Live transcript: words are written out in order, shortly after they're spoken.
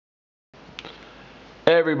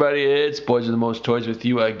Hey everybody, it's Boys with the Most Toys with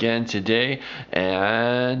you again today,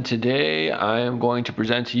 and today I am going to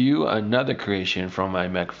present to you another creation from my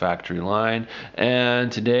Mech factory line,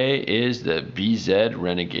 and today is the BZ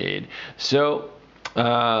Renegade. So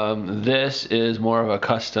this is more of a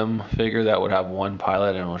custom figure that would have one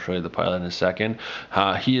pilot, and I'll show you the pilot in a second.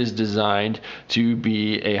 He is designed to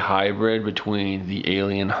be a hybrid between the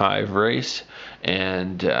alien hive race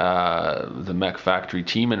and the Mech factory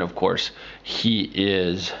team, and of course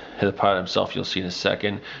the pilot himself, you'll see in a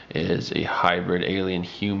second, is a hybrid alien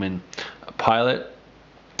human pilot.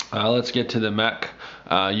 Let's get to the mech.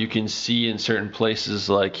 You can see in certain places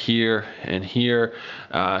like here and here,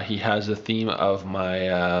 he has the theme of my,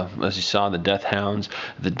 as you saw, the Death Hounds,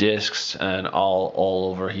 the discs, and all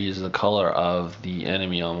over. He is the color of the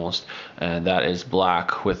enemy almost, and that is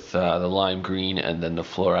black with the lime green and then the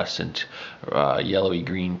fluorescent yellowy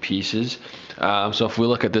green pieces. So if we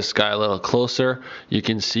look at this guy a little closer, you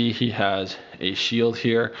can see he has a shield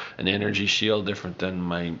here, an energy shield, different than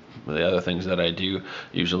the other things that I do.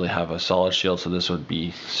 Usually have a solid shield, so this would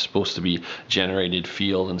be supposed to be generated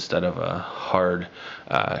field instead of a hard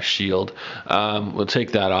shield. We'll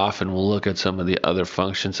take that off and we'll look at some of the other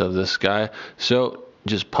functions of this guy. So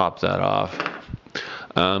just pop that off.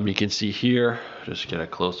 You can see here, just get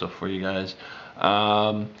it close up for you guys,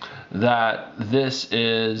 that this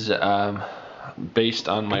is based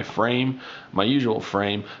on my frame, my usual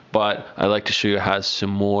frame, but I like to show you it has some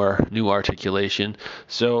more new articulation.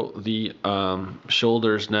 So the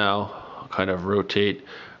shoulders now kind of rotate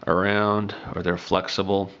around, or they're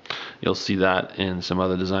flexible. You'll see that in some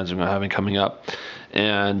other designs I'm having coming up.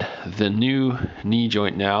 And the new knee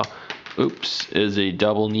joint now, is a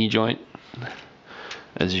double knee joint,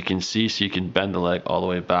 as you can see, so you can bend the leg all the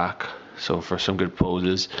way back. So for some good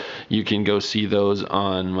poses, you can go see those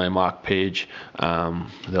on my mock page.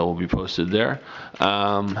 They will be posted there.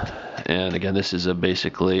 And again, this is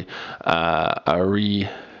basically a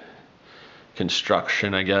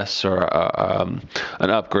reconstruction, I guess, or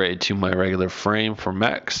an upgrade to my regular frame for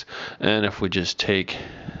mechs. And if we just take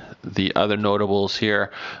the other notables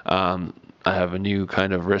here, I have a new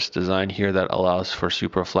kind of wrist design here that allows for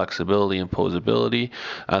super flexibility and posability,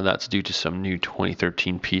 and that's due to some new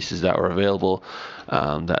 2013 pieces that were available,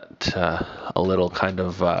 a little kind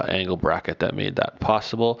of angle bracket that made that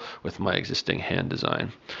possible with my existing hand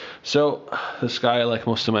design. So this guy, like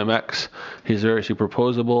most of my mechs, he's very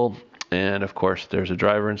superposable. And of course there's a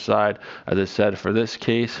driver inside. As I said, for this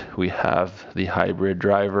case we have the hybrid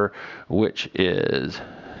driver, which is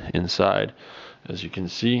inside, as you can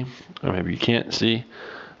see, or maybe you can't see.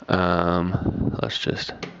 Let's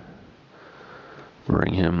just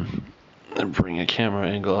bring a camera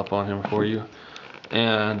angle up on him for you.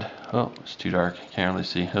 And oh, it's too dark, can't really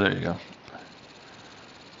see. Oh, there you go.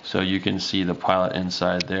 So you can see the pilot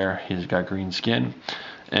inside there. He's got green skin,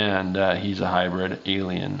 and he's a hybrid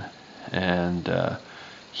alien and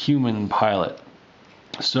human pilot.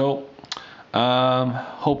 So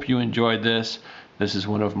hope you enjoyed this. This is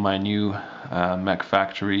one of my new Mech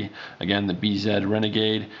factory. Again, the BZ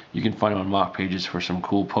Renegade. You can find him on mock pages for some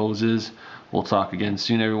cool poses. We'll talk again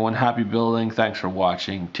soon, everyone. Happy building. Thanks for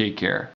watching. Take care.